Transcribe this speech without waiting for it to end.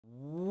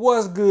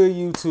What's good,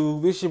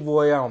 YouTube? It's your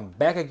boy. I'm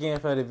back again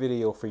for another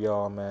video for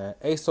y'all, man.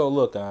 Hey, so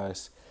look,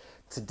 guys.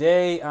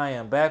 Today, I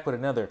am back with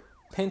another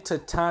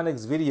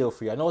Pentatonix video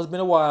for y'all. I know it's been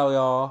a while,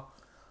 y'all.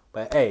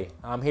 But, hey,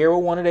 I'm here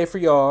with one today for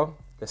y'all.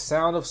 The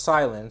Sound of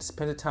Silence,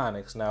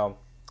 Pentatonix. Now,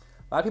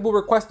 a lot of people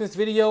requesting this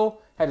video.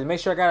 Had to make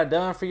sure I got it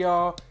done for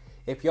y'all.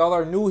 If y'all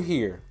are new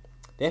here,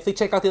 definitely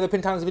check out the other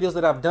Pentatonix videos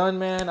that I've done,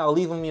 man. I'll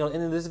leave them, at the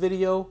end of this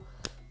video.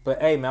 But,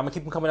 hey, man, I'm going to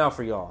keep them coming out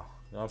for y'all.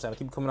 You know what I'm saying? I'm going to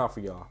keep them coming out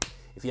for y'all.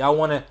 If y'all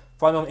want to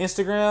follow me on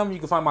Instagram, you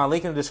can find my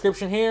link in the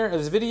description here of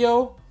this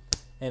video.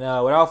 And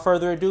without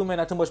further ado, man,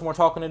 not too much more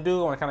talking to do.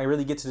 I want to kind of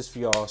really get to this for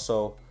y'all.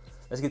 So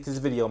let's get to this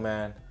video,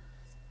 man.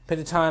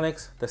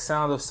 Pentatonix, The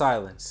Sound of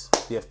Silence,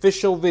 the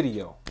official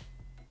video.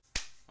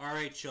 All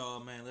right,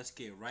 y'all, man, let's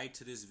get right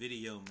to this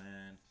video,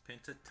 man.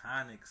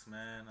 Pentatonix,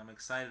 man. I'm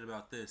excited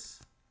about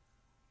this.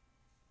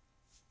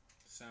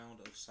 Sound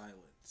of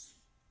Silence.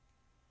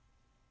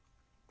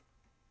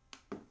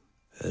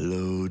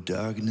 Hello,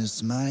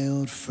 darkness, my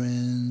old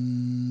friend.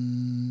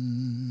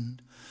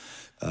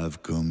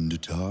 I've come to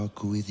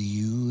talk with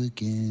you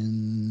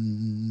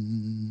again,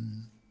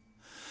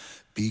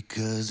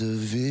 because a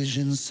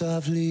vision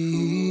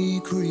softly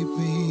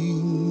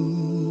creeping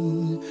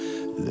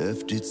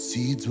left its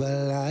seeds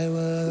while I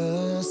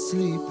was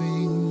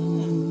sleeping.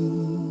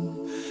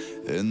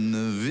 And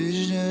the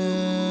vision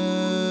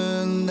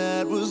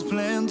that was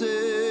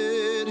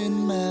planted in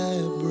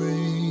my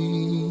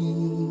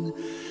brain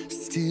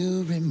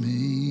still remains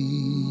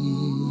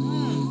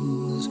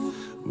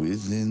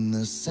within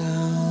the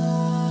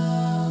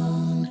sound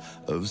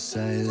of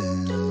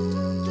silence.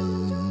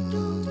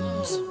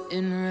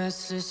 In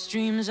restless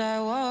dreams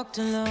I walked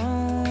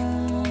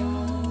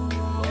alone,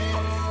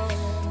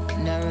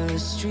 narrow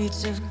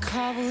streets of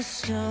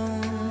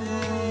cobblestone,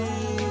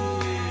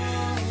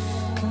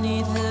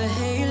 neath the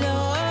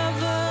halo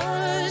of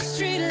a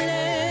street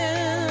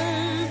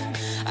lamp.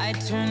 I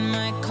turned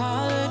my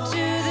collar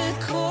to the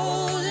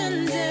cold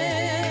and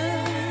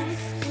damp,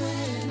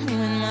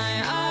 when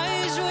my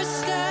eyes were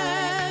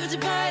stabbed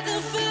by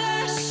the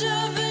flash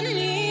of a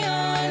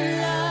neon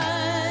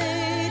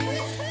light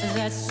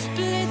that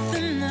split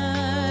the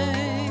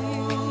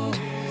night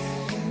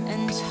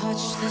and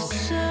touched the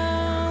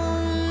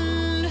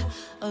sound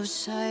of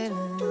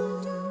silence.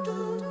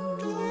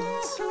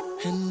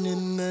 And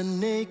in the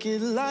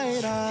naked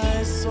light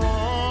I saw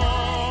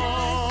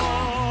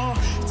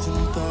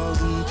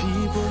 10,000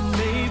 people,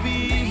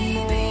 maybe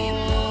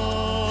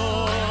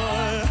more.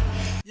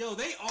 Yo,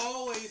 they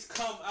always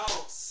come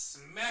out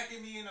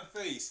smacking me in the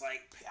face.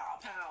 Like, pow,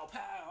 pow, pow.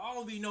 I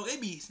don't even know. It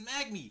be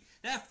smack me.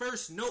 That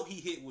first note he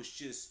hit was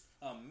just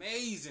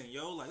amazing,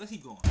 yo. Like, let's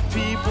keep going.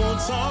 People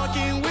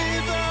talking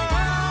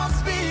without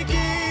speaking,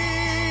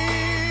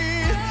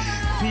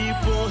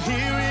 people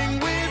hearing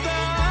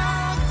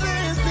without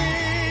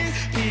listening,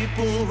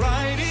 people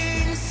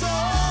writing songs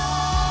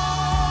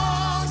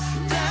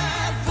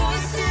that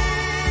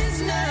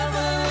voices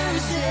never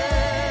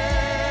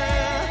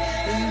share,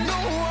 and no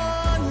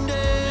one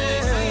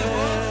dare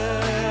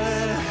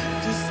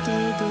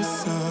disturb the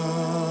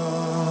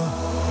sound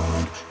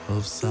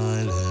of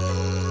silence.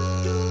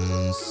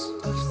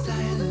 Of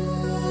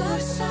silence,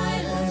 of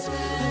silence.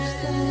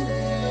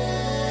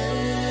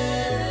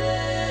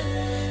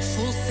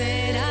 Fool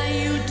said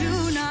you do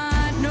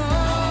not know.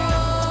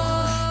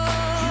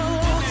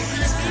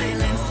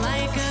 Silence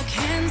like a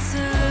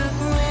cancer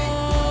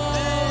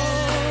grows.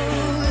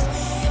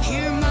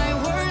 Hear my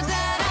words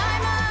that I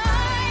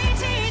might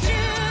teach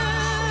you.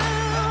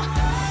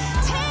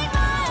 Take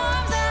my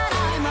arms that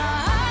I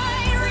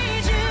might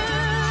reach you.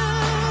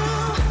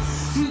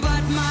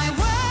 But my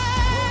words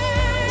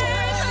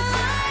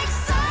like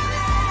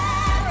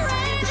silent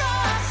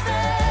raindrops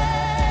fell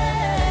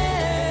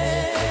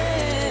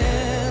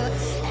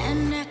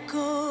and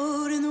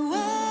echoed in the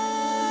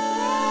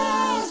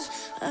wells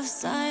of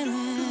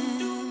silence.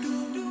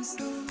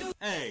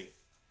 Hey,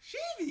 she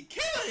be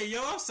killing it,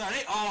 yo. I'm sorry.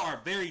 They all are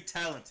very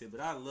talented,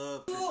 but I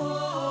love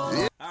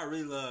her. I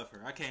really love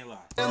her. I can't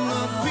lie. And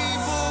the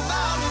people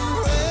bow and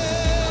pray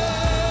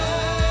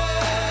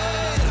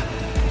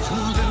to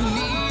the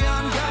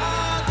neon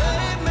god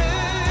they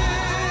made.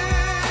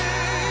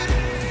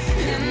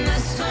 And the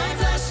sun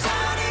flashed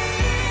out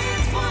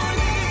its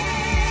warning,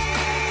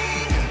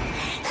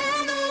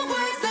 and the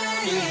words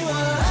that he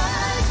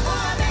was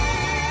forming,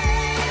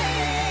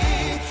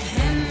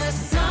 and the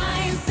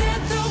signs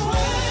said the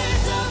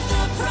words of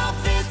the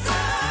prophets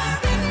are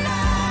written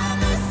on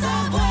the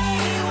subway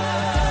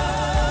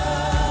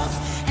walls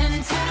and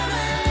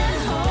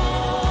tenement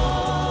halls,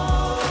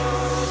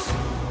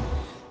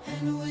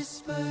 and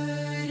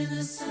whispered in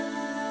the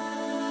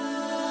sound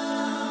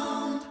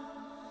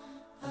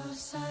of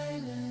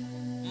silence.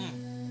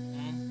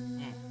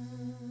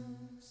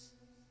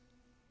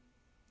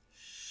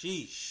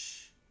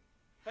 Sheesh.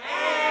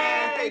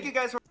 Thank you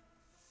guys for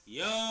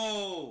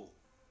Yo,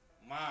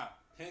 my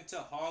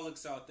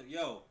Pentaholics out there.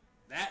 Yo,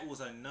 that was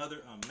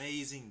another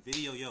amazing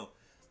video, yo.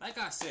 Like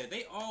I said,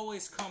 they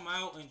always come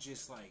out and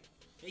just like,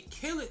 they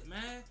kill it,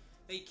 man.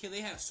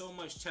 They have so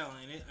much talent.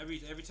 And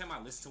every time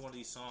I listen to one of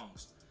these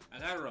songs, I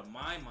gotta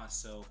remind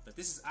myself that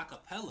this is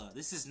acapella.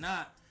 This is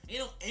not, ain't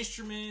no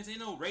instruments, ain't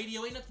no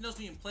radio, ain't nothing else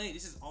being played.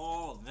 This is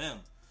all them.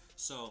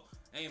 So,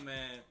 hey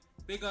man,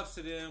 big ups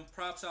to them.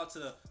 Props out to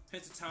the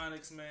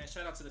Pentatonix, man.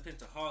 Shout out to the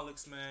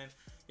Pentaholics, man.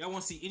 Y'all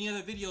want to see any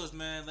other videos,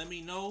 man? Let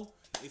me know.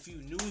 If you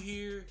new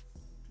here,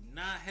 do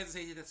not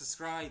hesitate to hit that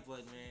subscribe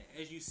button,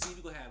 man. As you see,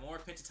 we're gonna have more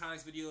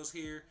Pentatonix videos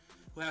here.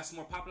 We'll have some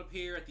more popping up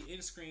here at the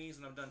end screens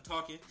when I'm done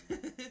talking.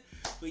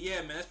 But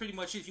yeah, man, that's pretty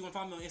much it. If you want to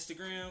follow me on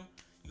Instagram,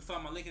 you can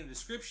find my link in the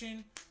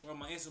description or on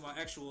my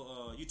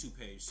actual YouTube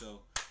page.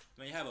 So,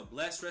 man, you have a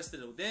blessed rest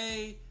of the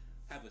day.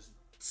 Have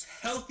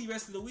a healthy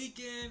rest of the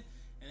weekend.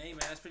 And hey,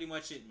 man, that's pretty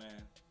much it,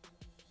 man.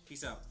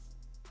 Peace out.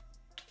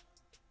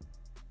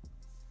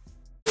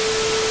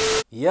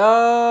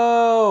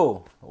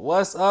 Yo,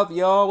 what's up,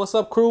 y'all? What's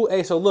up, crew?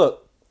 Hey, so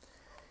look,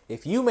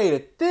 if you made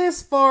it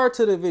this far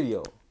to the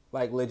video,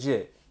 like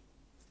legit,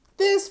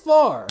 this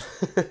far,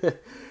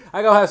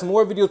 I gotta have some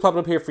more videos popping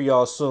up here for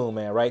y'all soon,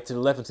 man. Right to the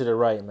left and to the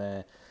right,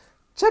 man.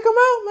 Check them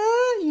out,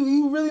 man.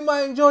 You really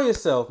might enjoy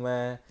yourself,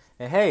 man.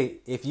 And hey,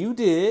 if you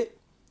did,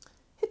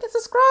 hit that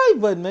subscribe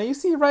button, man. You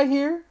see it right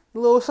here, the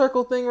little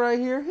circle thing right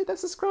here. Hit that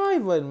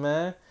subscribe button,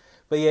 man.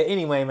 But yeah,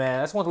 anyway, man,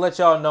 I just want to let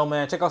y'all know,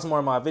 man, check out some more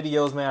of my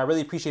videos, man. I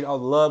really appreciate all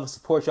the love and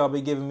support y'all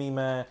been giving me,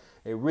 man.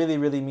 It really,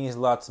 really means a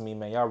lot to me,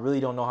 man. Y'all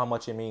really don't know how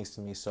much it means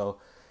to me. So,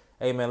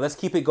 hey, man, let's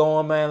keep it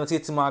going, man. Let's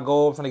get to my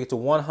goal. I'm trying to get to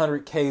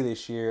 100K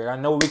this year. I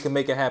know we can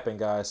make it happen,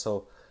 guys.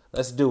 So,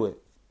 let's do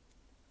it.